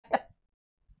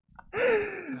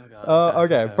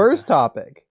Okay. First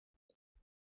topic.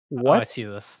 I see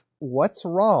this. What's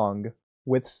wrong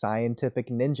with scientific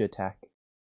ninja tech?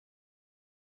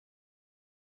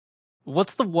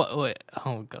 What's the what? Wait,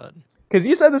 oh god. Because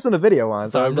you said this in a video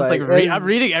once. So I I'm was just like, I'm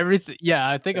reading everything. Yeah,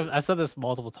 I think I've said this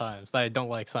multiple times that I don't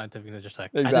like scientific ninja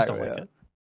tech. exactly, I just don't like yeah. it.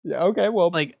 Yeah. Okay. Well,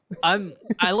 Like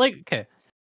I like. Okay,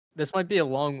 this might be a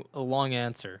long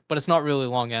answer, but it's not really a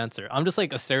long answer. I'm just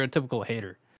like a stereotypical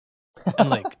hater, and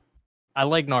like I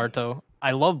like Naruto.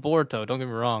 I love Boruto. Don't get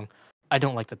me wrong. I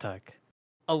don't like the tech.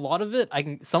 A lot of it,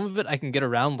 some of it I can get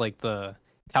around, like the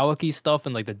Kawaki stuff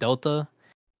and like the Delta.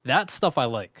 That stuff I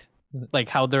like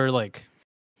how they're like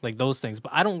those things.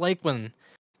 But I don't like when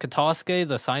Katasuke,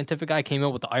 the scientific guy, came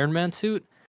out with the Iron Man suit.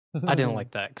 I didn't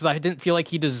like that because I didn't feel like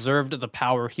he deserved the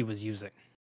power he was using.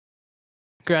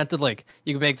 Granted, like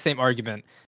you can make the same argument.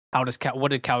 What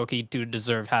did Kawaki do to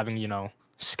deserve having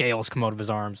scales come out of his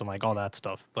arms and like all that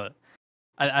stuff? But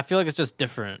I feel like it's just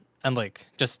different and like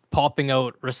just popping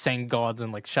out Rasengan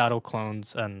and like shadow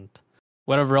clones and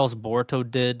whatever else Boruto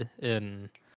did in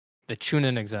the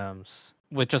Chunin exams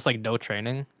with just like no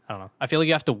training. I don't know. I feel like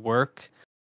you have to work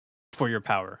for your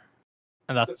power,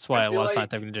 and that's why a lot of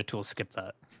scientific ninja tools skip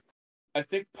that. I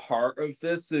think part of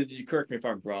this, and you correct me if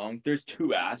I'm wrong, there's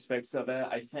two aspects of it.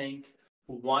 I think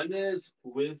one is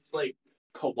with like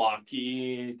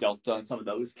Kawaki, Delta, and some of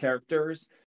those characters.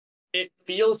 It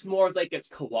feels more like it's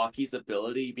Kawaki's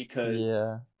ability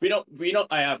because we don't.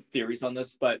 I have theories on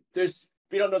this, but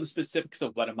we don't know the specifics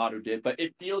of what Amato did. But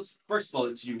it feels, first of all,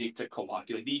 it's unique to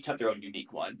Kawaki. Like they each have their own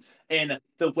unique one, and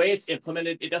the way it's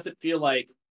implemented, it doesn't feel like,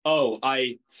 oh,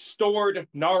 I stored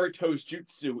Naruto's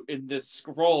jutsu in this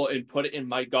scroll and put it in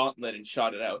my gauntlet and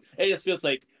shot it out. It just feels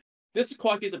like this is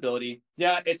Kawaki's ability.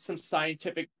 Yeah, it's some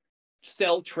scientific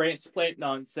cell transplant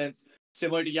nonsense,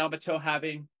 similar to Yamato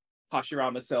having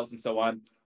Hashirama cells and so on.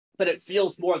 But it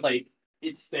feels more like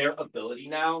it's their ability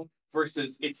now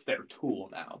versus it's their tool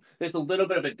now. There's a little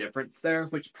bit of a difference there,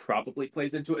 which probably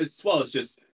plays into it, as well as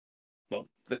just, well,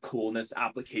 the coolness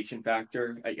application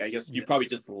factor. I guess you probably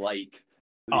just like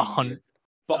ninja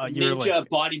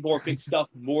body morphing stuff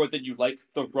more than you like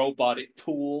the robotic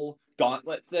tool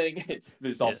gauntlet thing.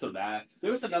 There's also that.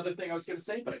 There was another thing I was going to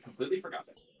say, but I completely forgot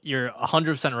it. You're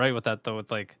 100% right with that, though.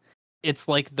 With like, it's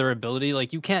like their ability.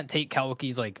 Like, you can't take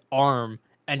Kawaki's like arm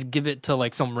and give it to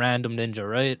like some random ninja,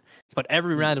 right? But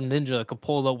every random ninja could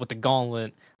pull out with the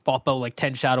gauntlet, pop out like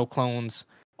 10 shadow clones,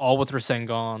 all with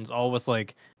Rasengans, all with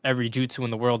like every jutsu in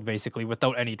the world, basically,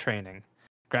 without any training.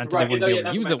 Granted, they wouldn't be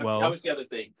able to use it well. That was the other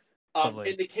thing.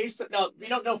 In the case of, now, we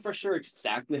don't know for sure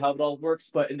exactly how it all works,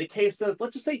 but in the case of,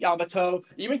 let's just say Yamato,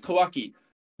 even Kawaki,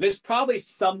 there's probably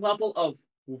some level of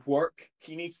work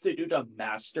he needs to do to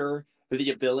master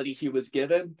the ability he was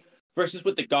given. Versus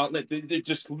with the gauntlet, they're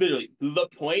just literally, the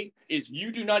point is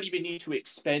you do not even need to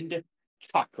expend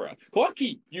chakra.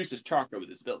 Kawaki uses chakra with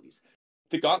his abilities.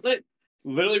 The gauntlet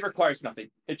literally requires nothing.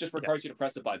 It just requires you to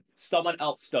press a button. Someone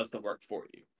else does the work for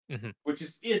you. Which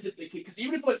isn't the case, because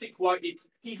even if I say Kawaki,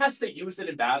 he has to use it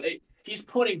in battle. He's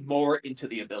putting more into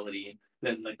the ability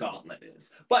than the gauntlet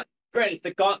is. But granted,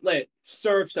 the gauntlet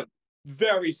serves a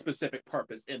very specific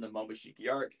purpose in the Momoshiki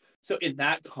arc. So in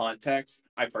that context,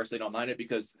 I personally don't mind it,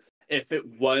 because if it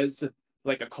was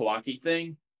like a Kawaki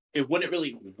thing, it wouldn't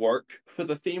really work for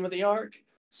the theme of the arc.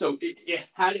 So it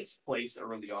had its place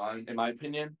early on, in my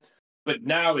opinion. But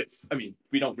now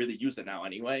we don't really use it now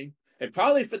anyway. And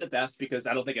probably for the best, because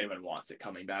I don't think anyone wants it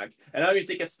coming back. And I don't even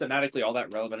think it's thematically all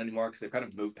that relevant anymore, because they've kind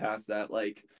of moved past that.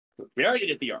 Like, we already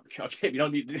did the arc, okay? We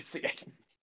don't need to do this again.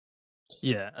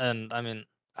 Yeah, and I mean,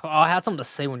 I had something to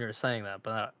say when you were saying that,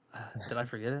 but did I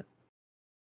forget it?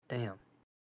 Damn.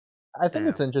 I think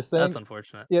it's interesting. That's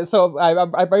unfortunate. Yeah, so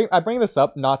I bring this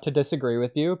up not to disagree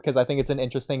with you, because I think it's an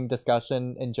interesting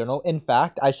discussion in general. In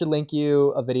fact, I should link you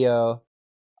a video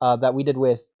that we did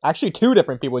with actually two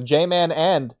different people, J-Man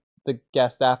and the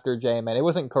guest after J-Man. It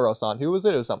wasn't Kuro-san. Who was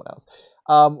it? It was someone else.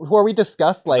 Where we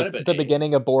discussed like the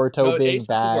beginning of Boruto being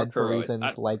bad for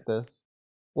reasons like this.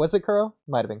 Was it Kuro?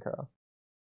 Might have been Kuro.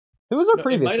 Who was our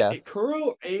previous guest?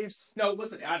 Kuro, Ace? No, it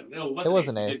wasn't. I don't know. It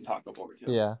wasn't Ace. We didn't talk about Boruto.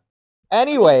 Yeah.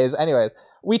 Anyways,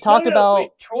 we talked about.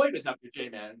 Wait, Troy was after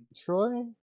J-Man. Troy?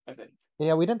 I think.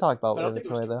 Yeah, we didn't talk about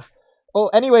Troy though. Well,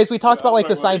 anyways, we talked about like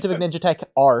the scientific ninja tech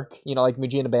arc, like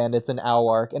Mujina Bandits and Owl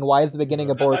arc, and why the beginning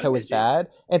of Boruto is bad.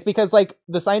 And it's because like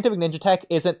the scientific ninja tech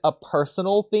isn't a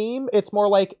personal theme; it's more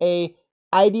like a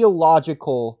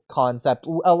ideological concept,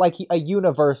 like a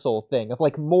universal thing of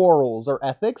like morals or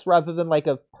ethics, rather than like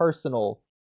a personal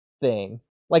thing.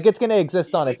 Like it's going to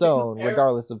exist on its own,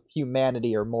 regardless of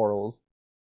humanity or morals.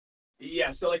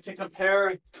 Yeah, so like to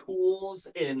compare tools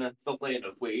in the land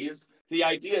of waves, the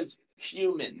idea is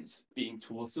humans being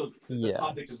tools. So the Yeah.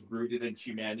 topic is rooted in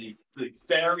humanity like,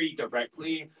 very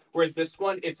directly, whereas this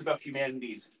one it's about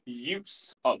humanity's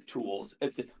use of tools.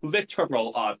 It's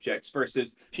literal objects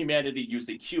versus humanity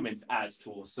using humans as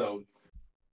tools. So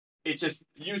it's just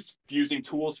using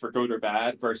tools for good or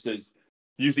bad versus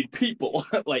using people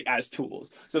like as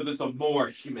tools. So there's a more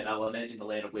human element in the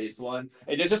Land of Waves one,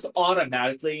 and it's just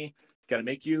automatically gonna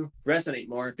make you resonate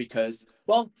more because,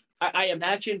 well, I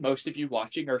imagine most of you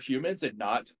watching are humans and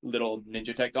not little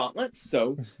Ninja Tech gauntlets.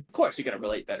 So of course you're gonna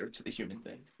relate better to the human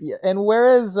thing. Yeah, and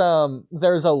whereas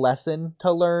there's a lesson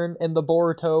to learn in the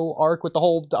Boruto arc with the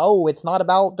whole it's not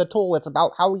about the tool, it's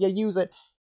about how you use it.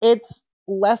 It's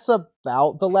less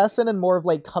about the lesson and more of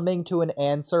like coming to an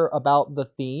answer about the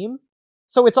theme.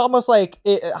 So it's almost like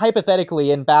hypothetically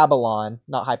in Babylon,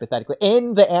 not hypothetically,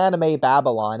 in the anime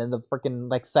Babylon in the freaking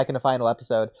like second to final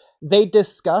episode, they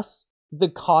discuss the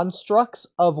constructs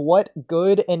of what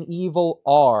good and evil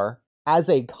are as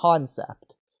a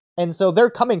concept. And so they're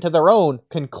coming to their own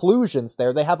conclusions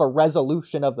there. They have a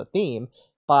resolution of the theme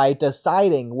by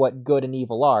deciding what good and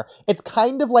evil are. It's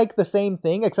kind of like the same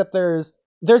thing, except there's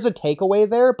a takeaway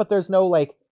there, but there's no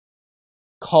like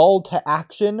call to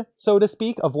action, so to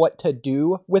speak, of what to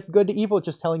do with good to evil,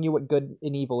 just telling you what good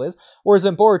and evil is. Whereas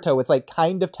in Boruto, it's like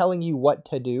kind of telling you what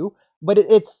to do, but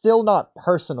it's still not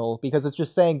personal because it's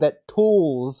just saying that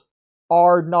tools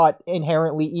are not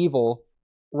inherently evil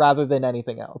rather than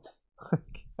anything else.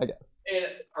 I guess. And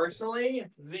personally,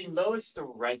 the most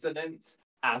resonant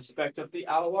aspect of the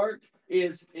Owl arc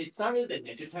is it's not really the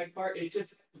Ninja Tech part, it's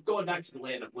just going back to the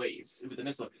Land of Waves with the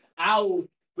missile. Owl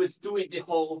was doing the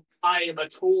whole I am a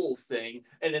tool thing,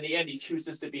 and in the end he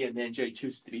chooses to be a ninja, he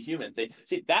chooses to be human thing.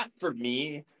 See, that for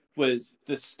me was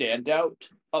the standout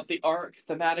of the arc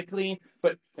thematically,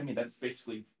 but I mean that's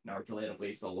basically Naruto Land of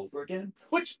Waves all over again,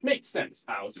 which makes sense.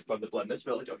 Owl's from the Bloodless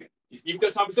Village, okay. You've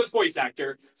got Samu's voice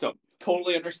actor, so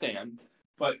totally understand.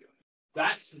 But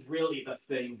that's really the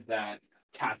thing that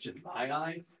catches my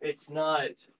eye. It's not,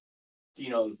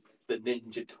 the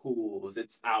ninja tools,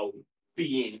 it's out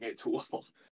being a tool.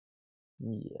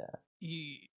 Yeah.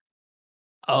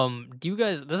 Do you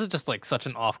guys? This is just like such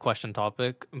an off-question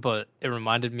topic, but it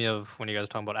reminded me of when you guys were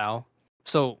talking about Al.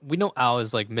 So we know Al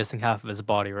is like missing half of his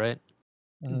body, right?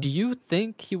 Mhm. Do you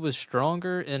think he was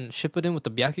stronger in Shippuden with the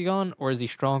Byakugan, or is he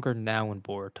stronger now in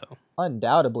Boruto?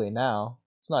 Undoubtedly now.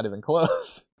 It's not even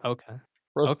close. Okay,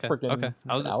 Bro's okay, okay. freaking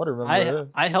I was I would remember it.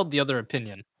 I held the other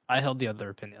opinion. I held the other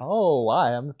opinion. Oh,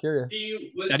 why? I'm curious.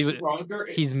 He was That he stronger.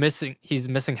 he's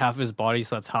missing half of his body,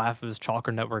 so that's half of his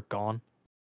chakra network gone.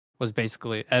 Was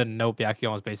basically, and no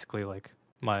Byakugan was basically like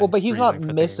my Well, but he's not reasoning for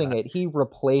thinking missing that. it. He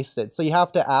replaced it. So you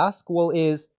have to ask, well,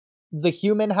 is the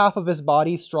human half of his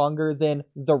body stronger than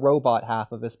the robot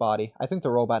half of his body? I think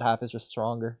the robot half is just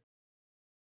stronger.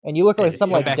 And you look like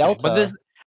someone like Byakugan. Delta, But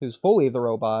who's fully the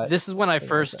robot. this is when I Doesn't make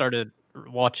first sense. started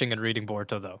watching and reading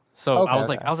Boruto, though. So Okay,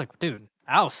 I was like, dude,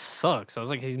 Al sucks. I was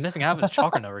like, he's missing half his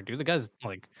chakra network, dude. The guy's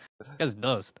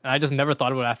dust. And I just never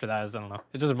thought about it after that. I don't know.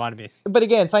 It just reminded me. But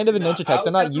again, Scientific No, Ninja Tech, Al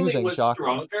they're not definitely using was chakra.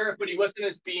 stronger, but he wasn't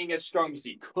as strong as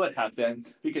he could have been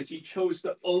because he chose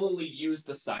to only use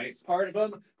the science part of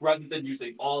him rather than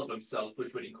using all of himself,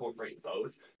 which would incorporate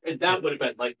both. And that would have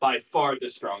been like by far the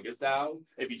strongest Al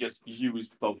if he just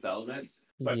used both elements.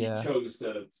 But Yeah. he chose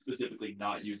to specifically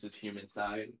not use his human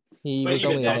side. He But was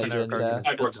even only a then, ninja in Chakra his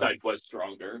death. cyborg side was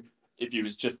stronger if he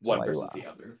was just one Why you versus the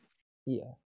ask? other.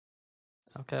 Yeah.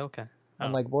 Okay.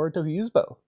 Unlike Boruto, he used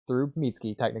both. Through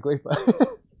Mitsuki, technically.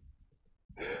 But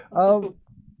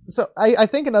so I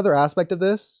think another aspect of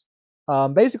this,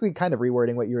 basically kind of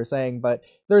rewording what you were saying, but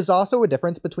there's also a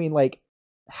difference between like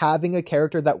having a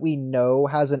character that we know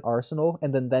has an arsenal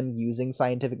and then them using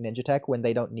scientific ninja tech when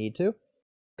they don't need to,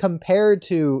 compared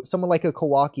to someone like a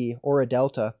Kawaki or a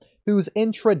Delta, whose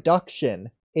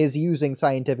introduction is using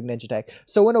scientific ninja tech.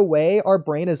 So in a way, our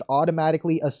brain is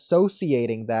automatically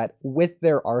associating that with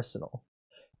their arsenal.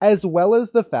 As well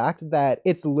as the fact that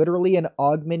it's literally an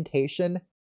augmentation,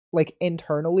 like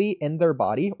internally in their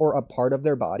body or a part of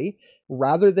their body,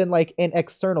 rather than like an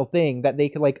external thing that they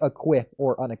could like equip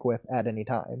or unequip at any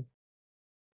time.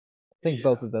 I think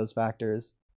both of those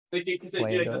factors. Because that's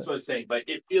what I was saying, but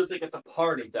it feels like it's a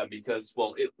part of them because,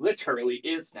 well, it literally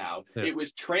is now. Yeah. It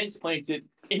was transplanted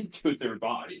into their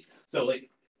body. So, like,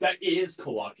 that is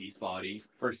Kawaki's body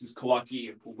versus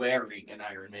Kawaki wearing an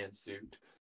Iron Man suit.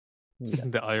 Yeah.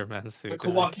 The Iron Man suit. But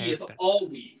Kawaki is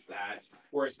always that,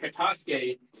 whereas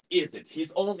Katasuke isn't.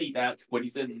 He's only that when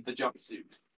he's in the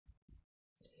jumpsuit.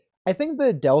 I think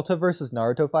the Delta versus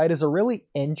Naruto fight is a really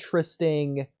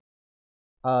interesting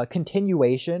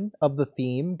continuation of the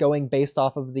theme, going based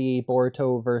off of the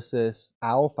Boruto versus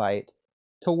Ao fight,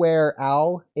 to where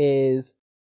Ao is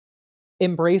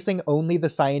embracing only the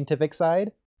scientific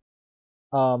side,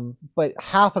 but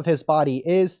half of his body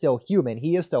is still human.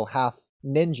 He is still half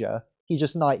ninja. He's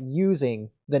just not using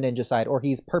the ninja side, or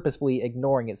he's purposefully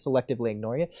ignoring it, selectively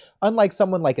ignoring it. Unlike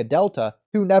someone like a Delta,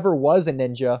 who never was a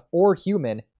ninja or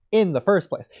human in the first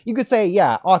place. You could say,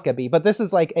 yeah, Akabe, but this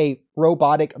is like a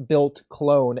robotic-built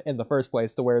clone in the first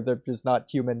place, to where they're just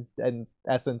not human in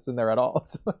essence in there at all.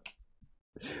 So,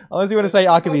 unless you want to say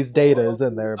Akabe's data is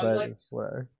in there, but it's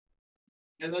whatever.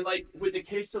 And then, like, with the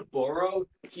case of Boro,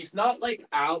 he's not, like,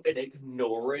 out and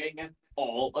ignoring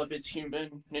all of his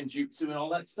human ninjutsu and all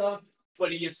that stuff,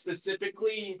 but he is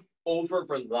specifically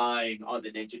over-relying on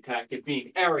the ninja tech and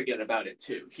being arrogant about it,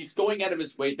 too. He's going out of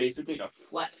his way, basically, to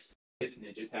flex his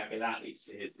ninja tech, and that leads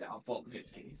to his downfall in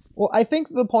his case. Well, I think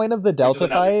the point of the Delta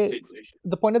fight...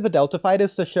 The point of the Delta fight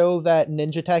is to show that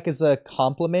ninja tech is a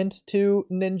complement to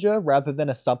ninja, rather than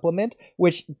a supplement,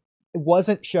 which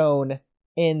wasn't shown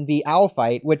in the Ao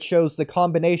fight, which shows the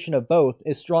combination of both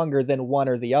is stronger than one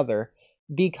or the other.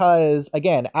 Because,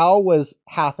 again, Ao was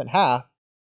half and half,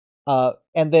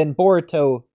 and then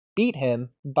Boruto beat him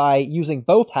by using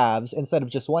both halves instead of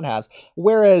just one halves,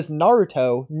 whereas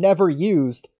Naruto never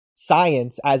used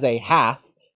science as a half,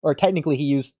 or technically he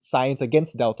used science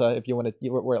against Delta, if you want to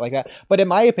word it like that. But in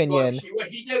my opinion... Well, what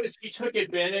he did is he took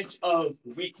advantage of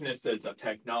weaknesses of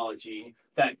technology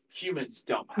that humans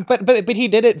don't have. But he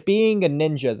did it being a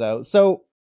ninja, though. So,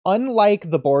 unlike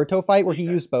the Boruto fight where he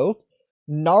used both,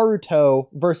 Naruto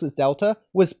versus Delta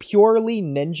was purely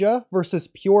ninja versus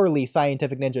purely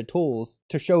scientific ninja tools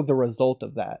to show the result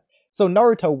of that. So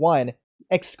Naruto won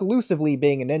exclusively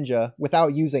being a ninja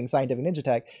without using scientific ninja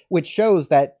tech, which shows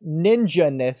that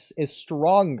ninja-ness is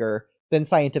stronger than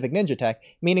scientific ninja tech,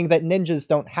 meaning that ninjas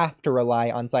don't have to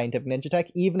rely on scientific ninja tech,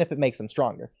 even if it makes them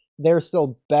stronger. They're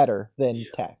still better than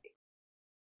tech.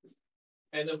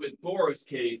 And then with Boru's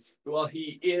case, well,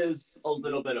 he is a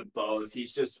little bit of both.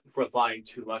 He's just relying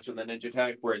too much on the ninja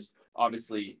tech, whereas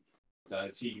obviously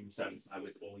the Team 7 side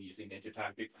was only using ninja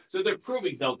tactic. So they're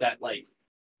proving, though, that, like,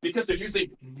 because they're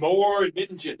using more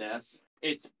ninja-ness,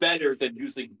 it's better than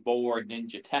using more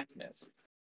ninja techness.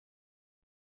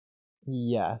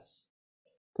 Yes.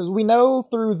 Because we know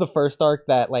through the first arc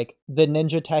that, like, the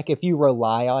ninja tech, if you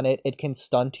rely on it, it can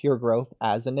stunt your growth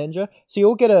as a ninja. So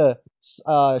you'll get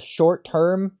a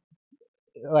short-term,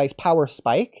 like, power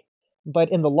spike, but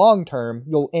in the long term,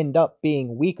 you'll end up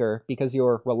being weaker because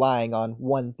you're relying on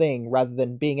one thing rather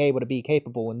than being able to be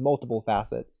capable in multiple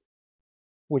facets,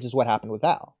 which is what happened with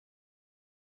Ao.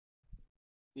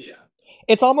 Yeah.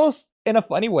 It's almost, in a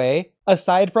funny way,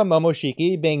 aside from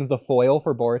Momoshiki being the foil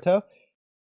for Boruto,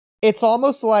 it's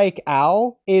almost like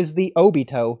Ao is the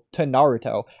Obito to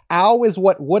Naruto. Ao is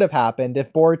what would have happened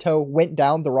if Boruto went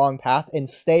down the wrong path and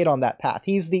stayed on that path.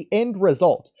 He's the end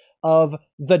result of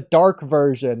the dark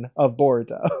version of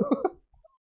Boruto.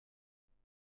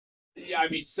 Yeah, I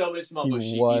mean, so is Momoshiki.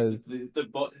 He was.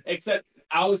 Except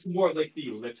Ao's more like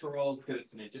the literal, because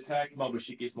it's ninja tech.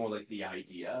 Momoshiki's more like the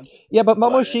idea. Yeah, but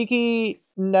Momoshiki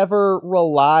never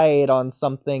relied on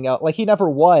something else. Like, he never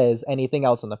was anything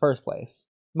else in the first place.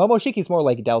 Momoshiki's more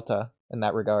like Delta in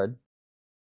that regard.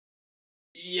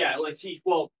 Yeah, like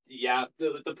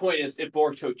the point is, if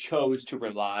Boruto chose to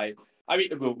rely... I mean,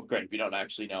 well, granted, we don't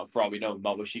actually know. For all we know,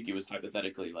 Momoshiki was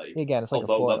hypothetically like, again, it's like a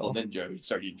low-level ninja who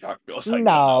started eating chocolate pills.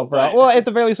 No, bro. But... Well, at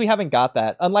the very least, we haven't got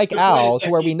that. Unlike Ao, to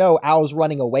where we know Ao's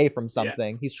running away from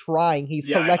something. Yeah. He's trying. He's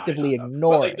selectively ignoring.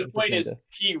 But, like, the point is,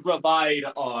 he relied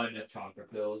on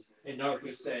chocolate pills. And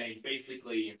Naruto's saying,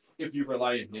 basically, if you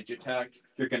rely on ninja tech,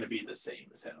 you're going to be the same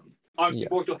as him. Obviously,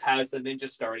 Boruto has the ninja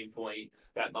starting point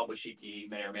that Momoshiki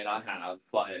may or may not have,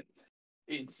 but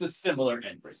it's the similar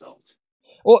end result.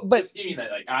 Well, but you mean that,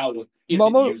 like, Ao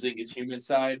isn't using his human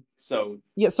side, so...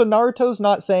 Yeah, so Naruto's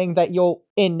not saying that you'll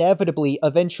inevitably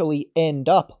eventually end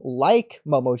up like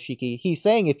Momoshiki. He's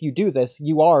saying if you do this,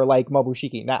 you are like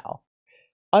Momoshiki now.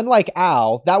 Unlike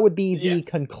Ao, that would be the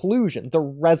conclusion, the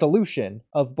resolution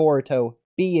of Boruto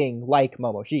being like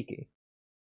Momoshiki.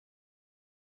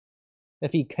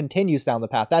 If he continues down the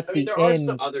path, that's the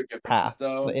end path,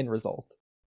 the end result.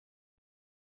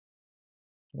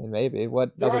 I mean, maybe.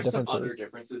 What there other are differences? Some other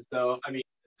differences, though. I mean,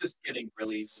 just getting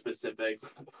really specific.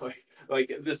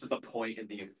 Like, this is a point in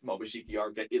the Momoshiki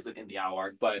arc that isn't in the Ao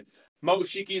arc, but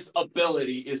Momoshiki's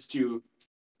ability is to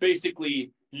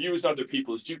basically use other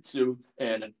people's jutsu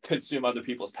and consume other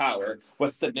people's power.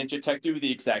 What's the ninja tech do?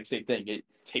 The exact same thing. It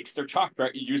takes their chakra,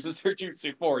 it uses their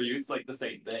jutsu for you. It's like the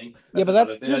same thing. Yeah, but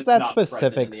that's just that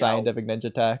specific scientific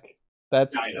ninja tech.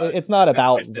 That's it's not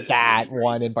about that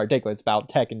one in particular. It's about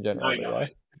tech in general. Yeah.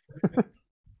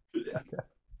 Yeah.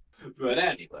 But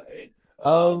anyway,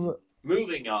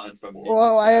 moving on from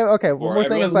okay, one more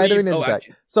thing on Scientific Ninja Tech.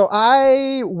 So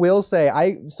I will say,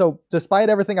 so despite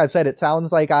everything I've said, it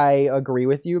sounds like I agree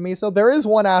with you, Miso. There is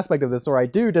one aspect of this where I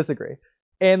do disagree,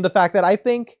 and the fact that I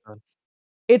think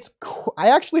I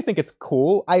actually think it's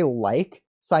cool. I like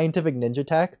Scientific Ninja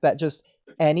Tech that just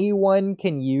anyone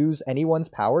can use anyone's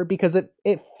power, because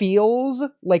it feels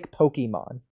like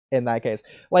Pokemon in that case.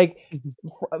 Like,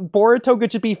 Boruto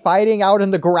could just be fighting out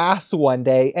in the grass one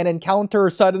day and encounter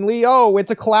suddenly, oh,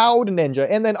 it's a Cloud Ninja.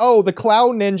 And then, oh, the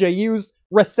Cloud Ninja used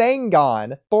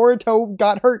Rasengan. Boruto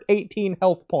got hurt 18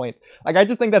 health points. Like, I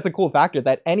just think that's a cool factor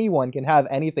that anyone can have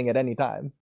anything at any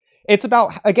time. It's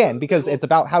about, again, because it's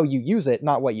about how you use it,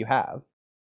 not what you have.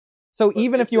 So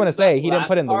even if you want to say he didn't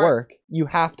put in the work, you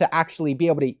have to actually be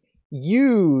able to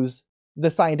use the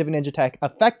Scientific Ninja Tech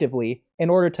effectively in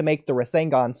order to make the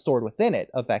Rasengan stored within it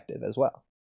effective as well.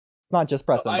 It's not just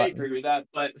pressing button. I agree with that,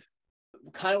 but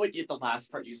kind of what the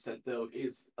last part you said, though,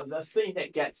 is the thing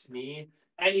that gets me.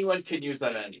 Anyone can use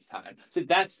that at any time. So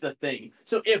that's the thing.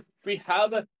 So if we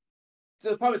have so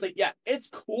the problem is, like, yeah, it's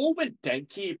cool when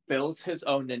Denki builds his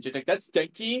own ninja tech. That's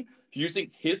Denki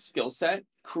using his skill set,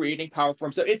 creating power for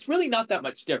himself. It's really not that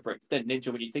much different than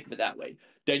Ninja when you think of it that way.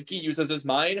 Denki uses his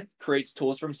mind, creates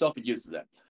tools for himself, and uses them.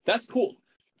 That's cool.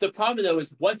 The problem, though,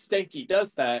 is once Denki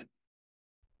does that,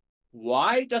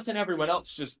 why doesn't everyone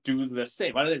else just do the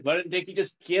same? Why didn't Denki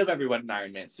just give everyone an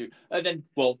Iron Man suit? And then,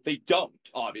 well, they don't,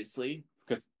 obviously,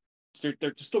 because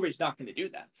their story's not going to do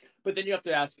that. But then you have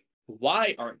to ask,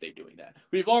 why aren't they doing that?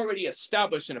 We've already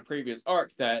established in a previous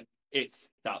arc that it's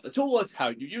not the tool, it's how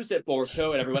you use it.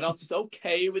 Boruto and everyone else is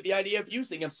okay with the idea of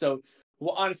using him. So,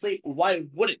 well, honestly, why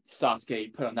wouldn't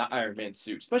Sasuke put on that Iron Man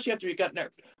suit, especially after he got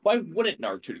nerfed? Why wouldn't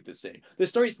Naruto do the same? The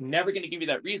story's never going to give you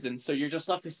that reason, so you're just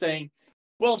left to saying,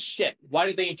 well, shit, why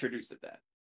did they introduce it then?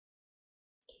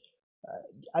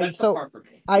 That's so hard for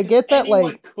me. I get that,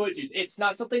 anyone could use. It's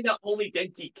not something that only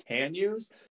Denki can use.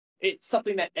 It's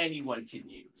something that anyone can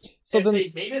use. So if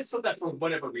they made it so that for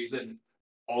whatever reason,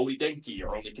 only Denki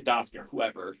or only Kadasuki or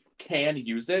whoever can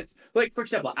use it. Like, for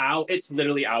example, Ao, it's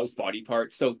literally Ao's body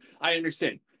part. So I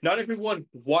understand. Not everyone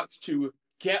wants to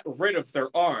get rid of their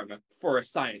arm for a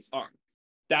science arm.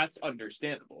 That's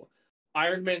understandable.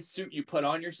 Iron Man suit you put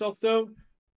on yourself, though,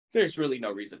 there's really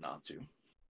no reason not to.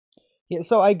 Yeah,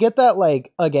 so I get that,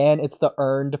 like, again, it's the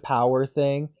earned power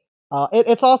thing.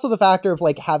 It's also the factor of,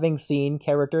 like, having seen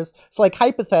characters. So, like,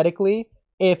 hypothetically,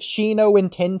 if Shino and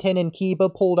Tintin and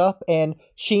Kiba pulled up, and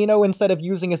Shino, instead of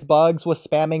using his bugs, was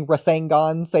spamming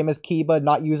Rasengan, same as Kiba,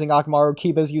 not using Akamaru,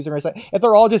 Kiba's using Rasengan. If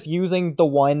they're all just using the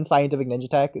one Scientific Ninja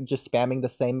Tech, just spamming the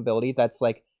same ability, that's,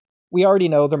 like, we already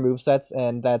know their movesets,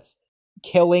 and that's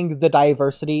killing the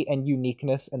diversity and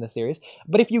uniqueness in the series.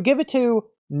 But if you give it to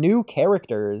new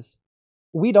characters,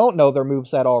 we don't know their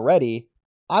moveset already.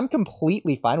 I'm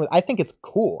completely fine with it. I think it's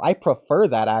cool. I prefer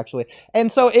that, actually. And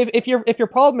so if your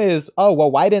problem is, oh, well,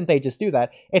 why didn't they just do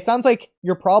that? It sounds like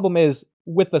your problem is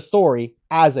with the story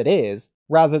as it is,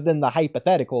 rather than the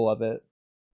hypothetical of it.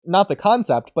 Not the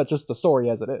concept, but just the story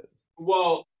as it is.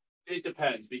 Well, it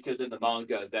depends, because in the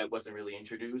manga, that wasn't really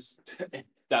introduced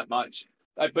that much.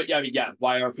 But yeah, I mean, yeah,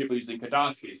 why are people using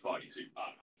Kadasuki's bodysuit?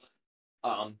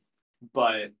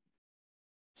 But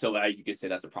so you could say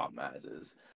that's a problem as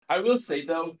is. I will say,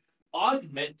 though,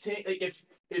 augmenting, like,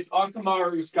 if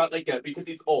Akamaru's got, like, because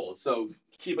he's old, so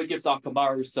Kiba gives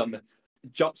Akamaru some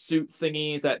jumpsuit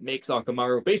thingy that makes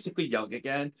Akamaru basically young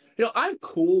again. You know, I'm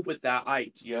cool with that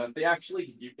idea. They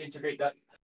actually integrate that.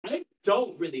 I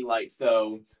don't really like,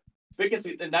 though, because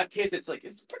in that case, it's like,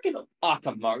 it's freaking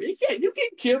Akamaru. Yeah, you can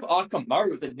give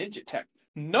Akamaru the ninja tech.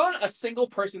 Not a single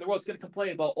person in the world is going to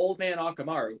complain about old man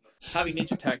Akamaru having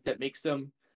ninja tech that makes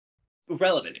him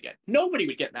relevant again. Nobody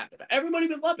would get mad at it. Everybody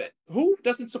would love it. Who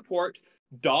doesn't support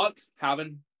dogs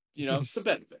having, some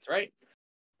benefits, right?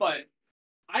 But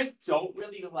I don't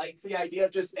really like the idea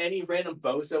of just any random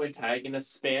bozo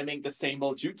antagonist spamming the same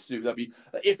old jutsu.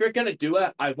 If you're gonna do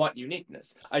it, I want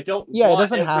uniqueness. I don't. Yeah, it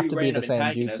doesn't have to be the same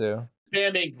jutsu.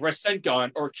 Spamming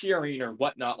Rasengan or Kirin or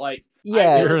whatnot, like.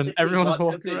 Yeah, everyone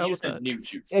will use a new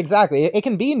jutsu. Exactly. It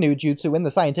can be new jutsu in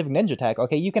the Scientific Ninja Tech.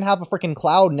 Okay, you can have a freaking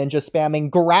Cloud Ninja spamming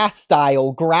grass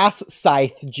style, grass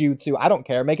scythe jutsu. I don't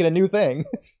care. Make it a new thing.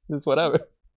 It's whatever.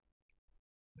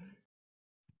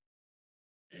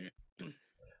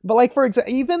 But like for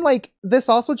example, even like this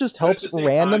also just But at helps the same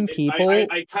random time, people.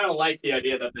 I kind of like the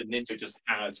idea that the ninja just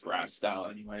has grass style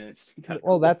anyway. It's kind of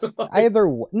Well, cool. that's either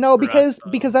no, Grass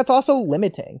because that's also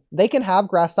limiting. They can have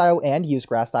grass style and use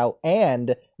grass style,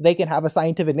 and they can have a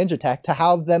scientific ninja tech to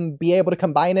have them be able to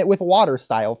combine it with water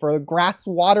style for a grass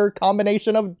water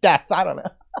combination of death. I don't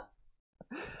know.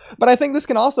 But I think this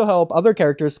can also help other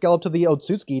characters scale up to the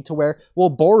Otsutsuki to where,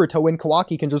 well, Boruto and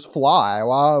Kawaki can just fly.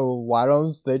 Wow, why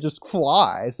don't they just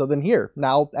fly? So then here,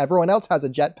 now everyone else has a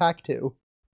jetpack too.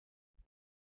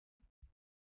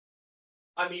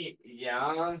 I mean,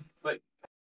 yeah, but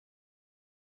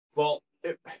well,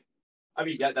 I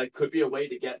mean, yeah, that could be a way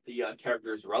to get the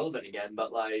characters relevant again.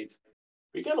 But like,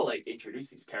 we gotta like introduce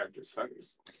these characters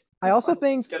first. I also Let's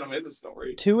think, get them in the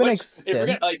story. to an If we're extent,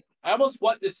 gonna, like, I almost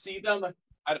want to see them.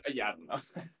 Yeah, I don't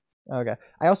know. okay.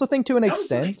 I also think to an Now it's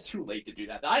extent, too late to do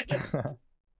that.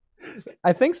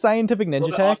 I think scientific A little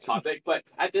ninja bit off tech. topic, but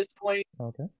at this point,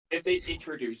 Okay. if they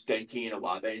introduce Denki and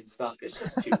Awabe and stuff, it's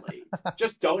just too late.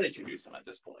 Just don't introduce them at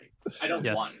this point. I don't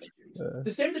Yes. want to introduce them.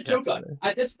 The same with the Yes. Jogan.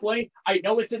 At this point, I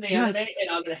know it's in the Yes. anime, and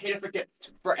I'm gonna hate it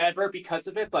forever because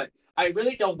of it, but I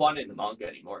really don't want it in the manga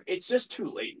anymore. It's just too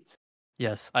late.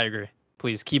 Yes, I agree.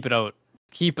 Please keep it out.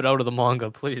 Keep it out of the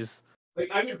manga, please. Like,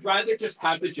 I would rather just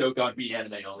have the Jogan be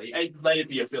anime only and let it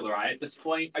be a filler eye. At this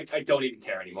point, I don't even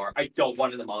care anymore. I don't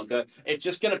want it in the manga. It's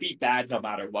just gonna be bad no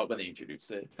matter what when they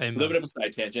introduce it. Amen. A little bit of a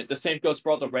side tangent. The same goes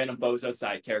for all the random bozo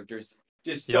side characters.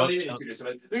 Just don't even introduce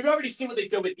them. We've already seen what they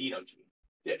did with Inoji.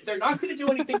 They're not going to do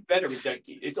anything better with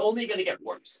Denki. It's only going to get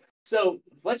worse. So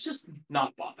let's just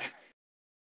not bother.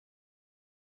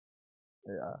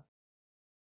 Yeah.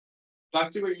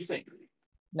 Back to what you're saying.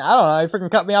 I don't know. You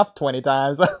freaking cut me off 20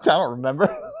 times. I don't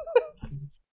remember.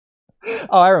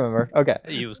 Oh, I remember. Okay.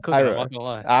 He was cooking, I'm not gonna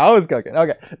lie. I was cooking.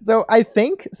 Okay. So I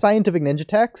think scientific ninja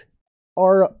techs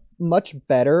are much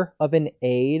better of an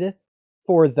aid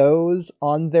for those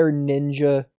on their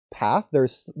ninja path.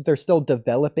 They're still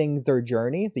developing their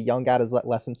journey. The young god is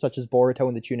lessons such as Boruto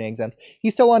and the Chunin exams.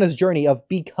 He's still on his journey of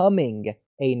becoming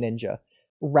a ninja.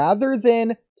 Rather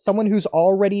than someone who's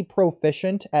already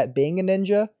proficient at being a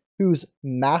ninja, who's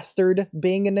mastered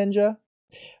being a ninja.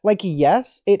 Like,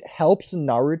 yes, it helps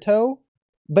Naruto,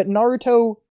 but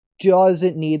Naruto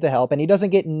doesn't need the help, and he doesn't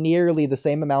get nearly the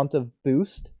same amount of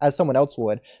boost as someone else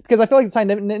would. Because I feel like the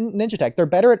ninja tech, they're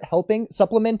better at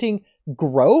supplementing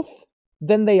growth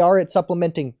than they are at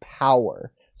supplementing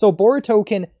power. So Boruto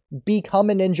can become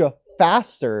a ninja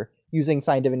faster using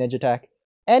scientific ninja tech,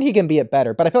 and he can be it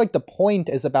better. But I feel like the point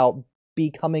is about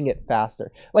becoming it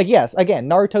faster. Like, yes, again,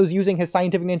 Naruto's using his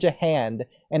scientific ninja hand,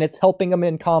 and it's helping him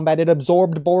in combat. It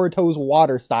absorbed Boruto's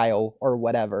water style, or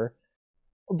whatever.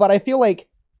 But I feel like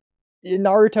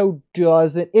Naruto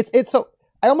doesn't... It's so...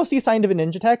 I almost see scientific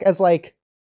ninja tech as like...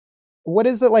 What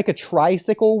is it, like a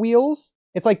tricycle wheels?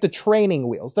 It's like the training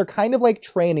wheels. They're kind of like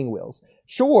training wheels.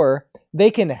 Sure,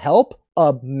 they can help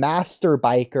a master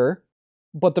biker,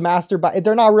 but the master biker...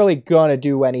 They're not really gonna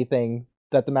do anything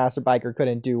that the master biker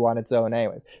couldn't do on its own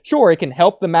anyways. Sure, it can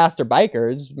help the master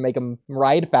bikers, make them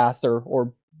ride faster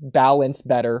or balance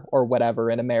better or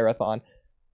whatever in a marathon.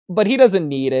 But he doesn't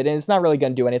need it, and it's not really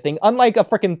going to do anything. Unlike a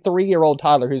freaking 3-year-old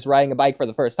toddler who's riding a bike for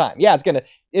the first time. Yeah,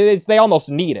 they almost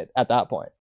need it at that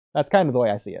point. That's kind of the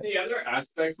way I see it. The other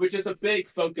aspect, which is a big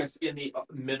focus in the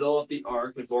middle of the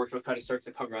arc when Boruto kind of starts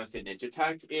to come around to ninja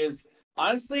tech, is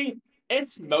honestly,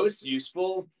 it's most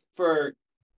useful for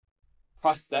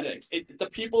prosthetics. The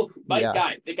people,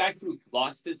 the guy who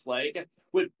lost his leg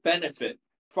would benefit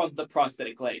from the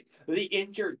prosthetic leg. The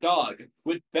injured dog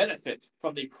would benefit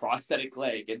from the prosthetic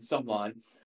leg, and someone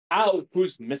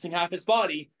who's missing half his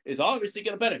body is obviously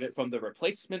going to benefit from the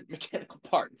replacement mechanical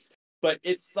parts. But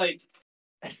it's like,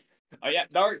 oh yeah,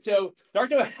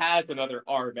 Naruto has another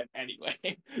arm anyway.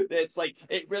 It's like,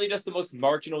 it really does the most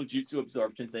marginal jutsu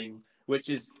absorption thing, which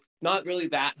is not really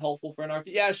that helpful for Naruto.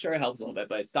 Yeah, sure, it helps a little bit,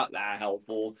 but it's not that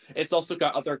helpful. It's also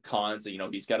got other cons.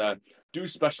 He's got to do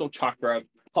special chakra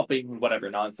pumping whatever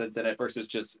nonsense in it versus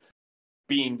just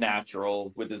being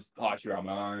natural with his Hashirama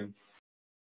arm.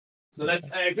 So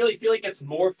I really feel like it's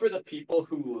more for the people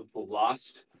who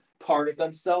lost part of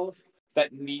themselves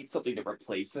that need something to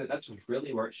replace it. That's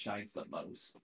really where it shines the most.